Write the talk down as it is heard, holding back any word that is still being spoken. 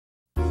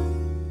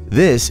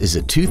This is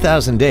a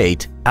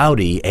 2008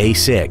 Audi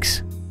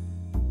A6.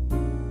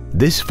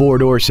 This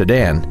four-door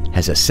sedan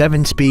has a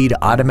 7-speed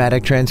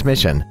automatic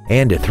transmission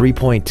and a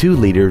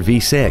 3.2-liter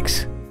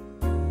V6.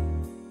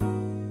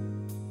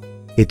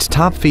 Its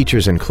top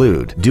features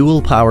include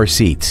dual power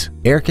seats,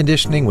 air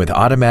conditioning with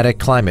automatic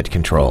climate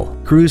control,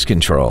 cruise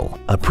control,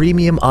 a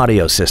premium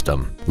audio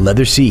system,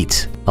 leather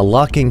seats, a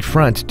locking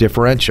front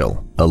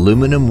differential,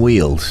 aluminum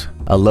wheels,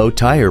 a low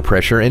tire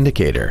pressure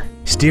indicator,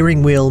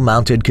 steering wheel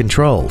mounted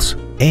controls,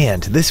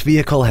 and this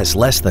vehicle has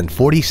less than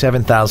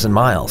 47,000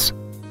 miles.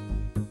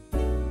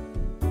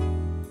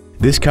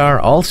 This car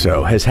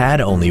also has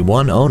had only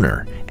one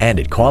owner, and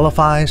it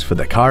qualifies for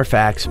the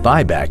Carfax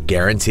buyback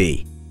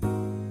guarantee.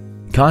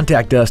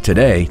 Contact us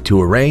today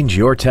to arrange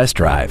your test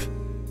drive.